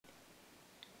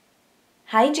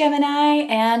Hi Gemini,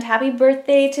 and happy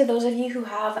birthday to those of you who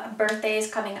have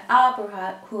birthdays coming up or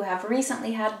who have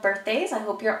recently had birthdays. I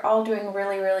hope you're all doing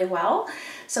really well.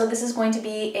 So this is going to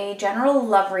be a general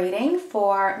love reading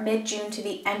for mid-June to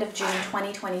the end of June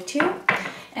 2022.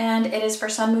 And it is for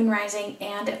Sun, Moon, Rising,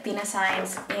 and Venus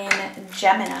signs in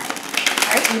Gemini.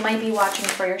 All right, you might be watching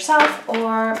for yourself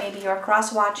or maybe you're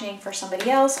cross-watching for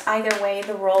somebody else. Either way,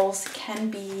 the roles can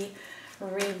be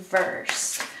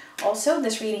reversed. Also,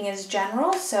 this reading is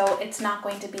general, so it's not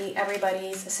going to be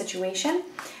everybody's situation.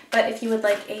 But if you would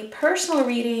like a personal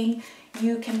reading,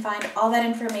 you can find all that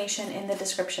information in the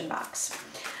description box.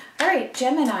 All right,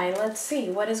 Gemini, let's see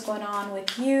what is going on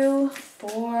with you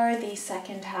for the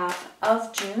second half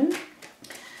of June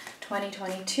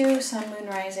 2022, Sun, Moon,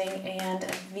 Rising, and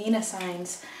Venus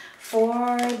signs.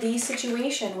 For the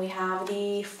situation, we have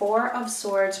the Four of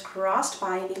Swords crossed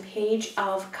by the Page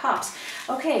of Cups.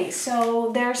 Okay,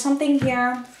 so there's something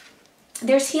here.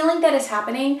 There's healing that is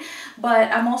happening,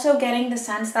 but I'm also getting the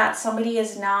sense that somebody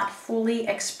is not fully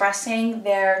expressing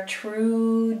their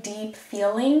true deep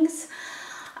feelings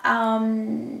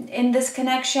in this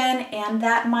connection, and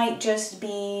that might just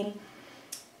be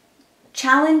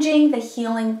challenging the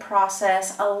healing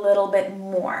process a little bit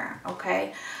more,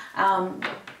 okay?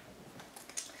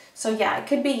 So yeah, it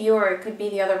could be you or it could be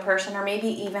the other person or maybe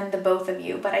even the both of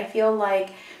you. But I feel like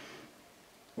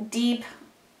deep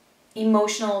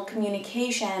emotional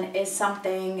communication is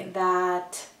something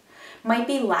that might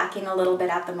be lacking a little bit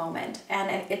at the moment.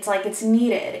 And it's like it's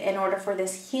needed in order for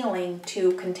this healing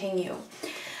to continue.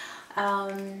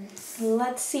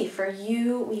 Let's see, for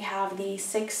you, we have the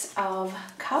Six of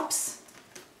Cups,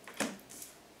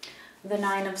 the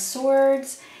Nine of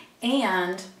Swords,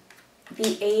 and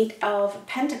the Eight of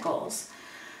Pentacles.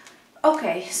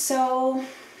 Okay, so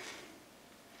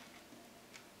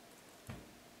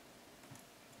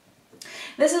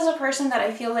this is a person that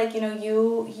I feel like,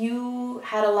 you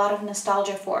had a lot of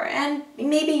nostalgia for, and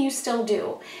maybe you still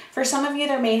do. For some of you,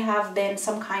 there may have been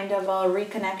some kind of a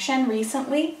reconnection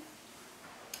recently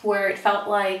where it felt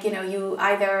like, you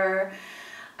either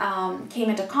came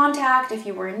into contact if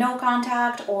you were in no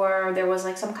contact, or there was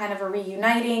like some kind of a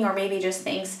reuniting, or maybe just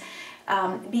things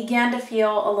began to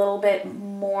feel a little bit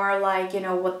more like,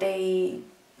 what they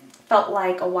felt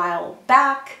like a while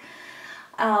back.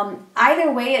 Either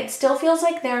way, it still feels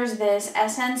like there's this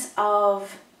essence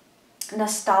of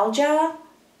nostalgia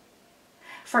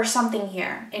for something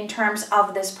here in terms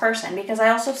of this person, because I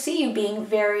also see you being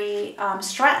very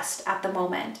stressed at the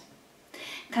moment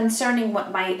concerning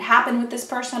what might happen with this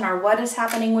person or what is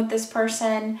happening with this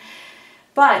person.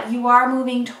 But you are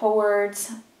moving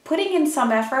towards putting in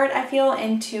some effort, I feel,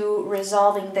 into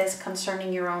resolving this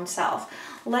concerning your own self.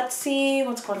 Let's see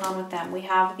what's going on with them. We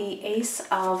have the Ace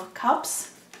of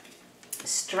Cups,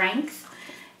 Strength,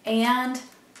 and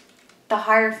the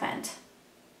Hierophant.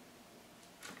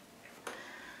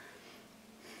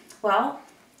 Well,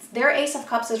 their Ace of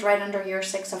Cups is right under your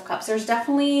Six of Cups. There's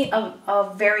definitely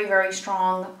a very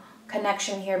strong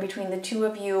connection here between the two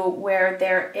of you where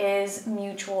there is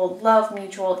mutual love,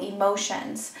 mutual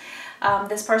emotions.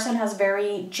 This person has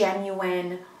very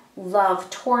genuine love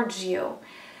towards you.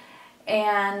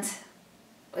 And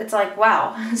it's like,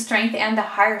 wow, Strength and the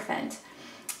Hierophant.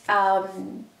 I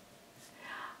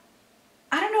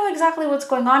don't know exactly what's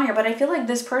going on here, but I feel like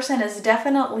this person is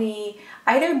definitely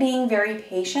either being very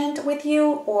patient with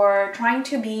you or trying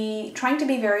to be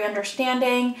very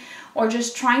understanding, or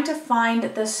just trying to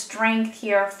find the strength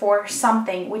here for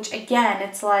something, which again,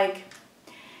 it's like,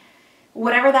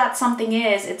 whatever that something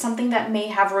is, it's something that may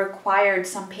have required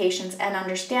some patience and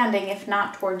understanding, if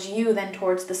not towards you, then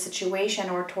towards the situation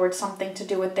or towards something to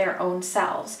do with their own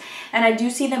selves. And I do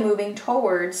see them moving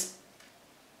towards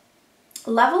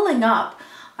leveling up,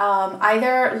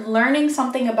 either learning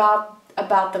something about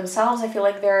themselves. I feel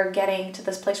like they're getting to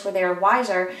this place where they are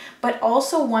wiser, but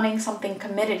also wanting something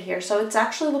committed here. So it's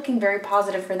actually looking very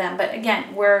positive for them. But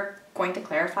again, we're going to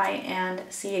clarify and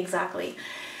see exactly.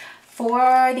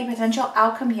 For the potential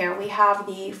outcome here, we have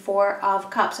the Four of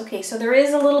Cups. Okay, so there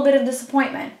is a little bit of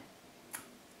disappointment.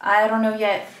 I don't know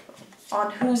yet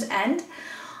on whose end,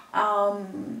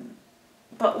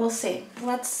 but we'll see.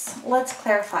 Let's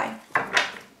clarify.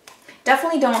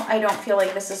 Definitely I don't feel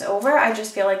like this is over. I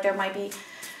just feel like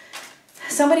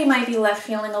somebody might be left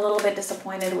feeling a little bit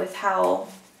disappointed with how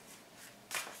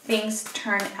things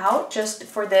turn out just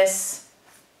for this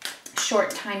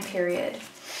short time period.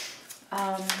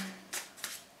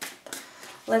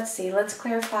 Let's see, let's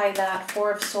clarify that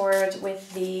Four of Swords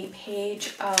with the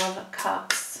Page of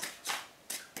Cups.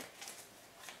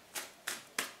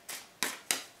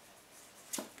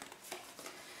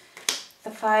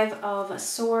 The Five of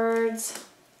Swords,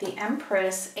 the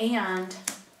Empress, and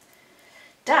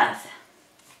Death.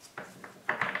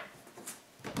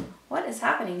 What is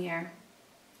happening here?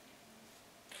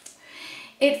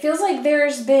 It feels like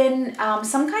there's been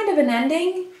some kind of an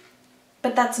ending,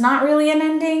 but that's not really an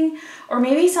ending. Or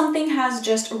maybe something has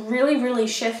just really, really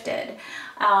shifted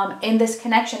in this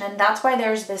connection. And that's why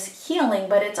there's this healing.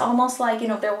 But it's almost like, you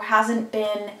know, there hasn't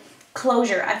been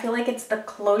closure. I feel like it's the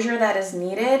closure that is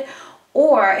needed.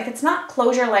 Or if it's not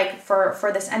closure like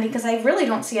for this ending, because I really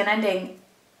don't see an ending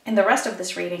in the rest of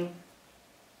this reading.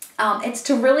 It's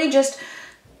to really just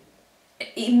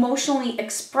emotionally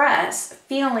express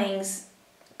feelings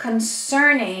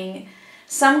concerning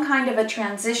some kind of a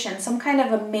transition, some kind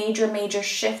of a major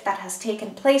shift that has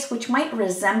taken place, which might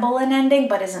resemble an ending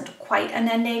but isn't quite an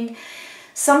ending.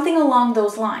 Something along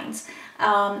those lines.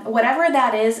 Whatever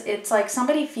that is, it's like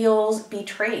somebody feels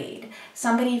betrayed.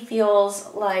 Somebody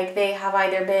feels like they have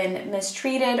either been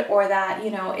mistreated or that, you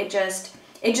know, it just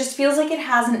feels like it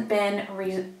hasn't been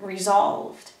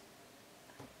resolved.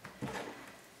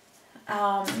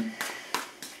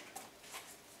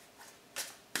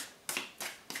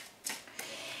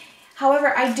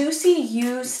 However, I do see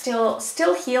you still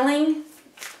healing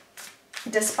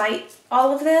despite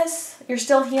all of this. You're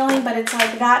still healing, but it's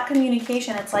like that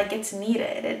communication, it's like it's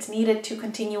needed. It's needed to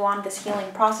continue on this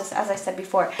healing process, as I said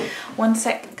before. One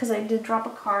sec, because I did drop a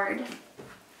card.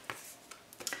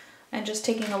 And just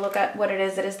taking a look at what it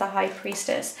is. It is the High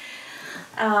Priestess.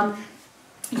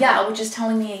 Yeah, which is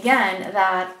telling me again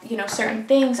that, you know, certain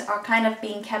things are kind of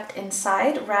being kept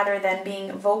inside rather than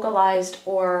being vocalized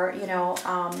or, you know,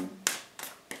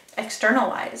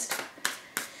 externalized.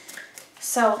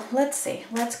 So let's see.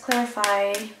 Let's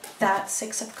clarify that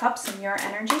Six of Cups in your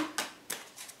energy.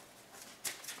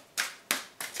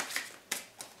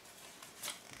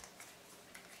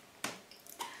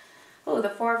 Oh, the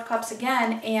Four of Cups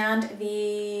again, and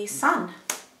the Sun.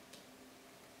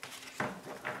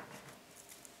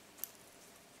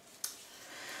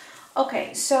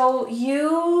 Okay, so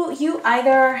you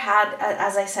either had,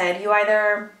 as I said, you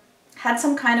either had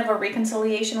some kind of a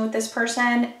reconciliation with this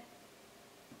person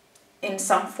in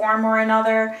some form or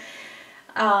another,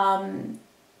 and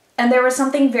there was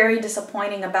something very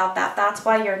disappointing about that. That's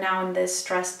why you're now in this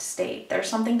stressed state. There's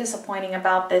something disappointing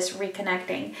about this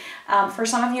reconnecting. For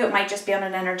some of you, it might just be on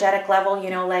an energetic level, you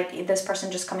know, like this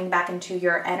person just coming back into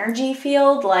your energy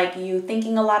field, like you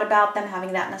thinking a lot about them,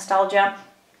 having that nostalgia.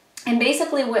 And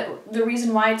basically the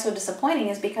reason why it's so disappointing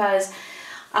is because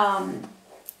on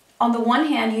the one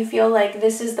hand, you feel like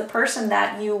this is the person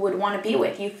that you would want to be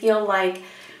with. You feel like,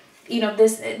 you know,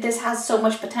 this has so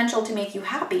much potential to make you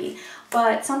happy,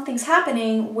 but something's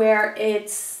happening where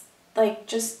it's like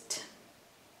just,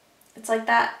 it's like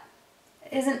that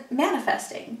isn't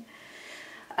manifesting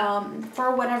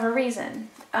for whatever reason.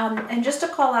 And just to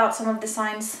call out some of the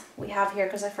signs we have here,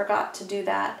 because I forgot to do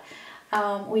that.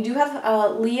 We do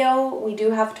have Leo, we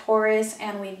do have Taurus,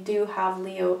 and we do have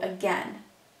Leo again.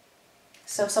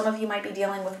 So some of you might be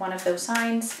dealing with one of those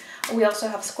signs. We also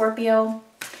have Scorpio.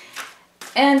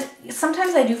 And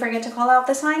sometimes I do forget to call out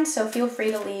the signs, so feel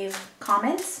free to leave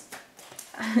comments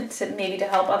maybe to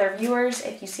help other viewers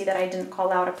if you see that I didn't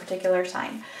call out a particular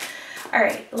sign. All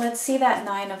right, let's see that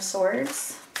Nine of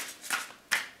Swords.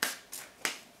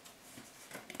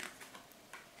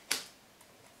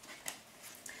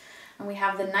 And we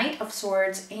have the Knight of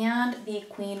Swords and the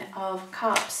Queen of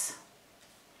Cups.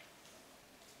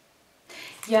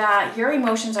 Yeah, your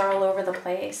emotions are all over the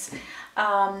place.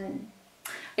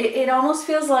 It almost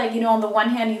feels like, you know, on the one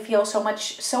hand, you feel so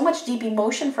much deep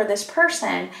emotion for this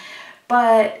person,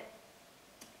 but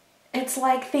it's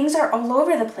like things are all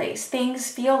over the place. Things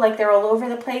feel like they're all over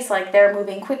the place, like they're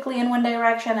moving quickly in one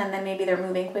direction and then maybe they're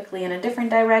moving quickly in a different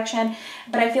direction.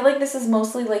 But I feel like this is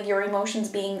mostly like your emotions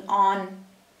being on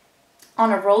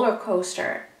a roller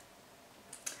coaster.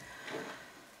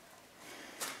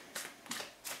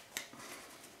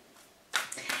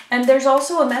 And there's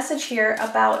also a message here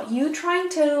about you trying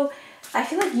to, I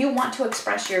feel like you want to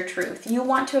express your truth. You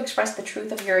want to express the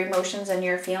truth of your emotions and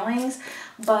your feelings,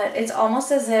 but it's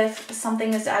almost as if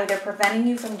something is either preventing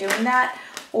you from doing that,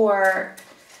 or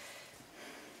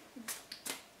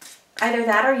either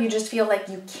that or you just feel like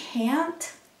you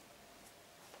can't.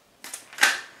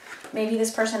 Maybe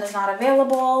this person is not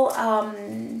available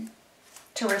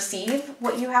to receive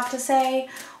what you have to say,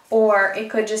 or it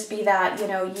could just be that, you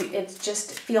know, it's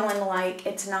just feeling like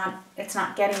it's not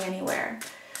getting anywhere,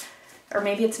 or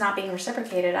maybe it's not being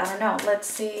reciprocated. I don't know. Let's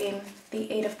see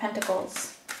the Eight of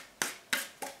Pentacles.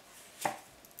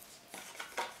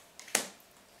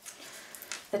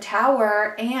 The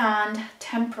Tower and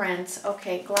Temperance.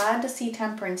 Okay, glad to see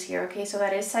Temperance here. Okay, so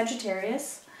that is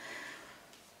Sagittarius.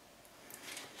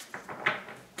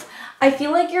 I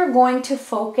feel like you're going to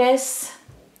focus,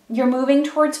 you're moving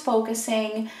towards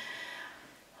focusing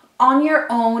on your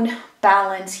own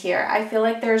balance here. I feel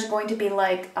like there's going to be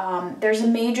like, there's a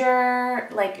major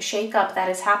like shakeup that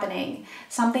is happening.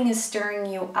 Something is stirring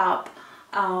you up.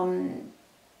 And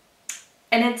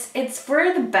it's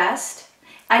for the best.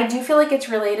 I do feel like it's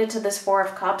related to this Four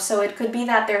of Cups. So it could be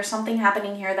that there's something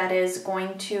happening here that is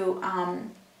going to,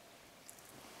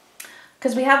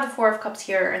 because we have the Four of Cups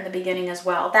here in the beginning as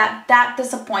well. That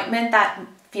disappointment that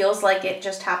feels like it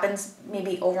just happens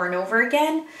maybe over and over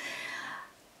again.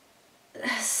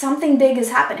 Something big is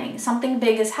happening. Something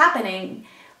big is happening,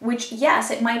 which,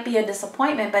 yes, it might be a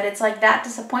disappointment, but it's like that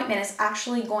disappointment is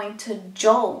actually going to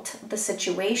jolt the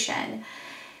situation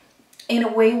in a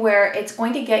way where it's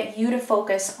going to get you to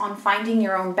focus on finding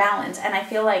your own balance. And I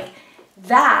feel like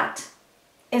that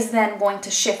is then going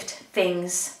to shift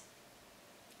things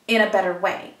in a better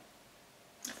way,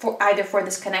 for either for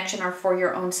this connection or for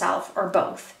your own self, or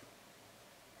both.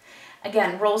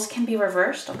 Again, roles can be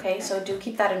reversed, okay? So do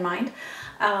keep that in mind.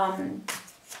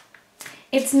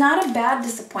 It's not a bad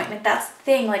disappointment. That's the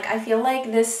thing. Like, I feel like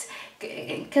this,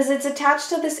 because it's attached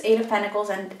to this Eight of Pentacles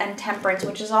and Temperance,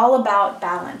 which is all about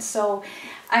balance. So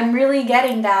I'm really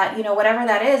getting that, you know, whatever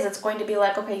that is, it's going to be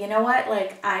like, okay, you know what?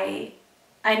 Like, I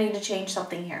need to change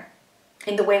something here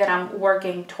in the way that I'm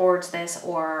working towards this,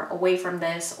 or away from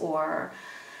this, or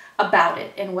about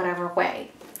it in whatever way.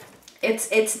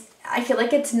 I feel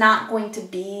like it's not going to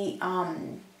be,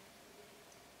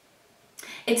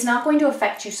 it's not going to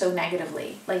affect you so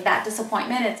negatively. Like that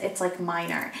disappointment, it's like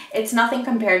minor. It's nothing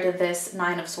compared to this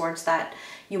Nine of Swords that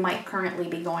you might currently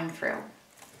be going through.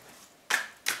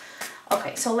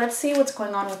 Okay, so let's see what's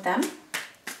going on with them.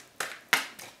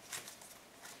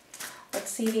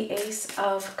 Let's see the Ace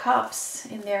of Cups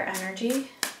in their energy.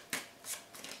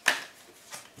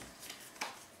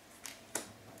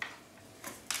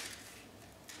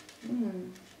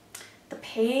 The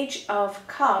Page of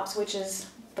Cups, which is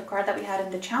the card that we had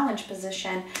in the challenge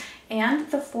position, and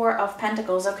the Four of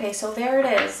Pentacles. Okay, so there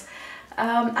it is.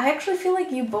 I actually feel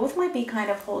like you both might be kind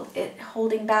of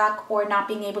holding back or not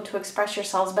being able to express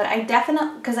yourselves, but I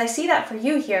definitely, because I see that for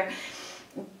you here,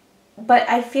 but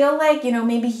I feel like, you know,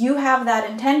 maybe you have that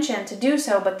intention to do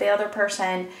so, but the other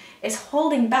person is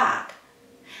holding back.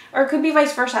 Or it could be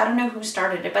vice versa. I don't know who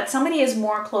started it, but somebody is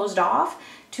more closed off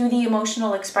to the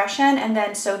emotional expression, and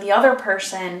then so the other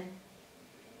person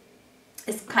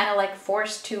is kind of like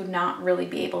forced to not really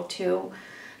be able to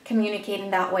communicate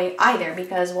in that way either,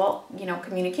 because, well, you know,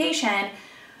 communication,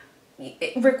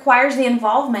 it requires the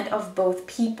involvement of both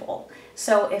people.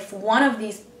 So if one of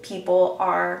these people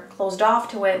are closed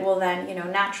off to it, well then, you know,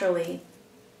 naturally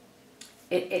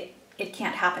it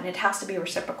can't happen. It has to be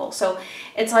reciprocal. So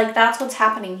it's like that's what's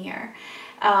happening here.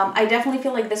 I definitely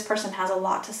feel like this person has a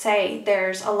lot to say.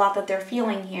 There's a lot that they're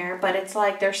feeling here, but it's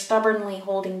like they're stubbornly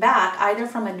holding back, either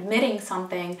from admitting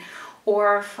something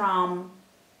or from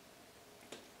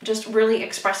just really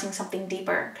expressing something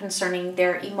deeper concerning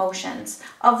their emotions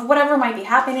of whatever might be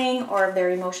happening, or of their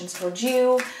emotions towards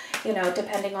you, you know,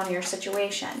 depending on your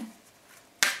situation.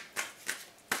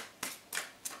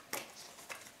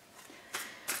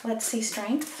 Let's see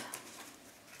Strength.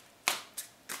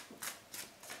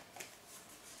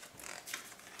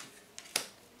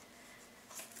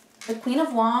 The Queen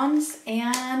of Wands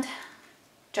and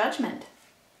Judgment.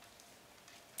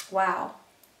 Wow.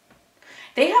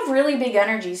 They have really big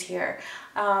energies here.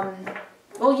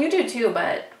 Well, you do too,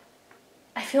 but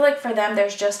I feel like for them,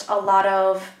 there's just a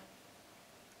lot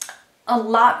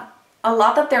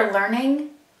that they're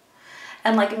learning,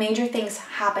 and like major things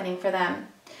happening for them.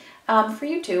 For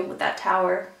you too, with that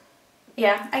Tower.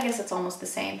 Yeah, I guess it's almost the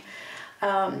same.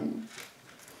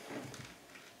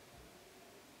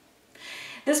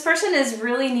 This person is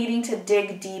really needing to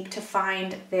dig deep to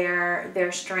find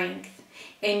their strength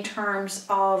in terms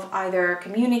of either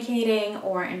communicating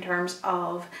or in terms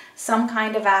of some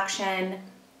kind of action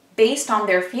based on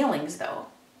their feelings, though.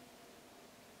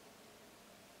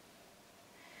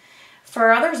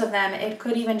 For others of them, it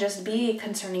could even just be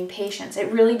concerning patience.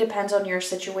 It really depends on your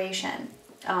situation.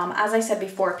 As I said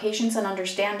before, patience and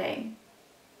understanding.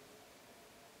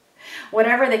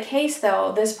 Whatever the case,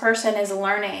 though, this person is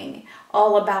learning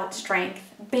all about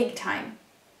strength, big time.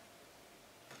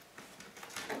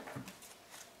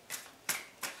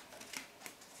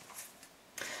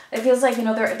 It feels like, you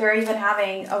know, they're even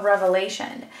having a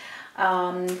revelation,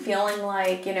 feeling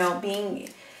like, you know, being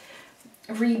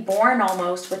reborn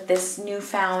almost with this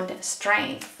newfound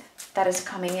strength that is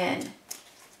coming in.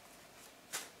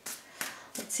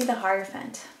 see the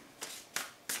Hierophant.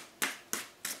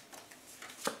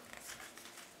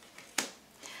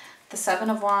 The Seven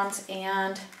of Wands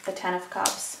and the Ten of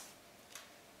Cups.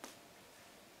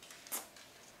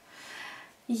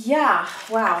 Yeah,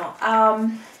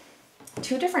 wow.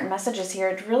 Two different messages here.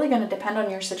 It's really going to depend on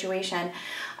your situation.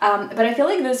 But I feel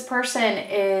like this person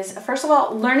is, first of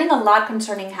all, learning a lot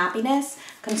concerning happiness,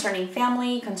 concerning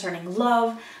family, concerning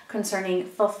love, concerning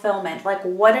fulfillment, like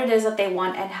what it is that they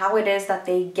want and how it is that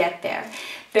they get there.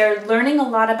 They're learning a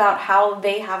lot about how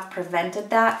they have prevented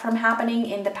that from happening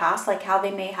in the past, like how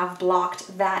they may have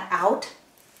blocked that out.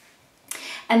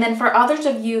 And then for others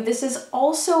of you, this is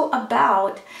also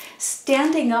about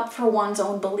standing up for one's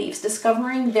own beliefs,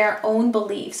 discovering their own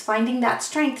beliefs, finding that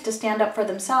strength to stand up for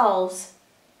themselves,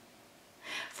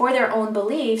 for their own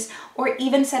beliefs, or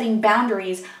even setting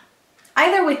boundaries,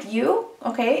 either with you,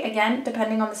 okay, again,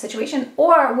 depending on the situation,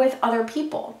 or with other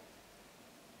people.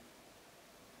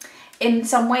 In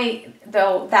some way,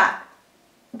 though,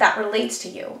 that relates to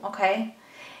you, okay,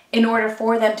 in order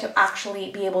for them to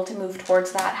actually be able to move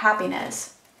towards that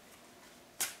happiness.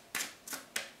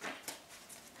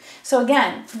 So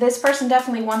again, this person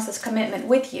definitely wants this commitment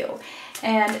with you,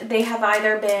 and they have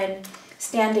either been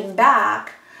standing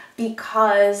back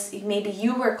because maybe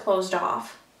you were closed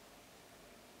off,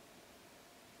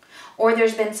 or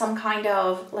there's been some kind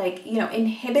of, like, you know,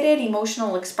 inhibited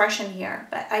emotional expression here.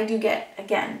 But I do get,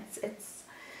 again, it's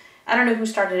I don't know who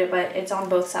started it, but it's on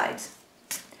both sides.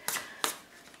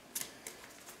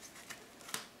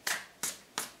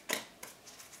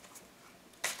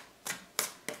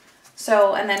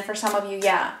 So, and then for some of you,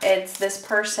 yeah, it's this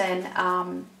person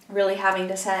really having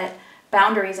to set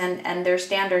boundaries and their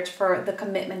standards for the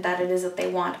commitment that it is that they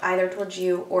want, either towards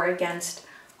you or against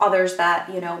others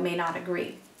that, you know, may not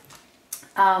agree.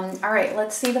 All right,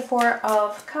 let's see the Four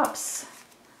of Cups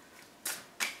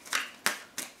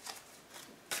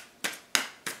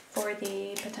for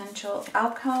the potential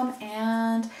outcome.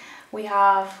 And we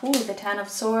have, ooh, the Ten of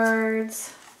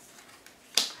Swords,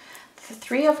 the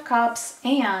Three of Cups,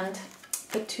 and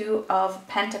the Two of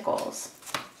Pentacles.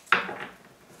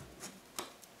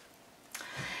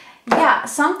 Yeah,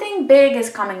 something big is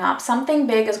coming up. Something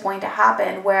big is going to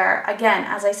happen where, again,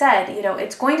 as I said, you know,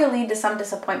 it's going to lead to some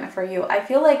disappointment for you. I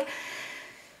feel like,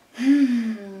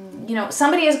 you know,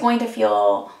 somebody is going to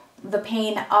feel the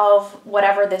pain of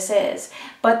whatever this is,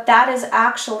 but that is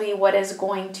actually what is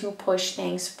going to push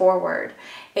things forward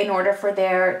in order for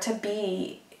there to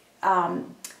be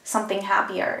something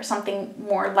happier, something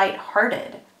more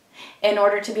lighthearted, in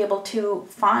order to be able to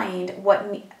find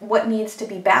what needs to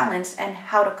be balanced and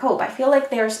how to cope. I feel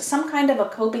like there's some kind of a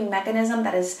coping mechanism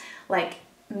that is like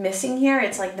missing here.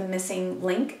 It's like the missing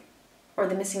link or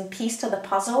the missing piece to the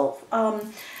puzzle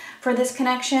for this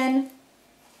connection.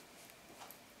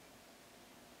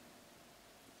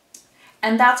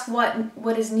 And that's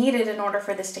what is needed in order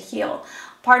for this to heal.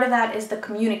 Part of that is the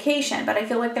communication, but I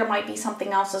feel like there might be something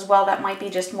else as well that might be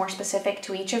just more specific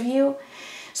to each of you.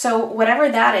 So whatever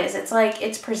that is, it's like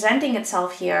it's presenting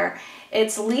itself here.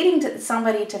 It's leading to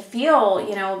somebody to feel,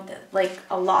 you know, like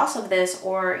a loss of this,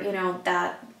 or, you know,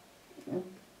 that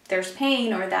there's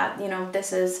pain, or that, you know,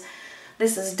 this is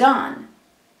done.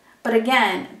 But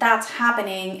again, that's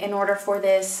happening in order for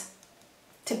this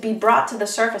to be brought to the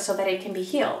surface so that it can be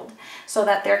healed, so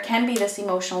that there can be this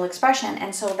emotional expression,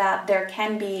 and so that there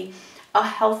can be a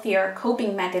healthier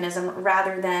coping mechanism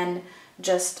rather than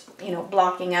just, you know,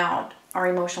 blocking out our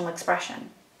emotional expression.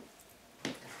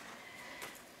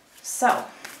 So,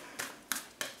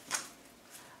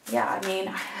 yeah, I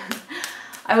mean,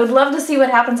 I would love to see what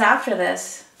happens after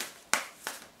this.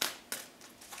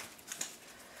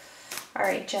 All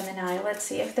right, Gemini, let's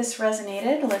see if this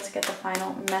resonated. Let's get the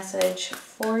final message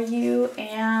for you.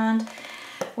 And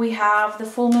we have the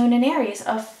full moon in Aries.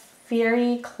 A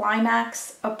fiery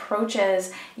climax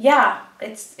approaches. Yeah,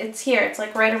 it's here. It's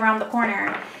like right around the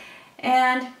corner.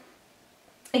 And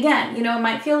again, you know, it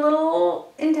might feel a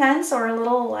little intense or a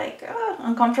little like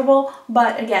uncomfortable,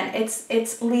 but again,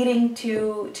 it's leading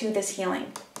to this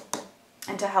healing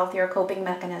and to healthier coping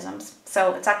mechanisms.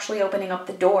 So it's actually opening up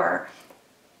the door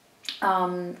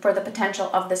for the potential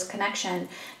of this connection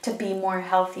to be more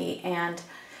healthy and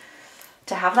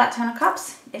to have that Ten of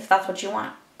Cups if that's what you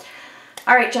want.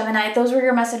 All right, Gemini, those were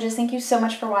your messages. Thank you so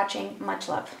much for watching. Much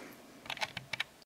love.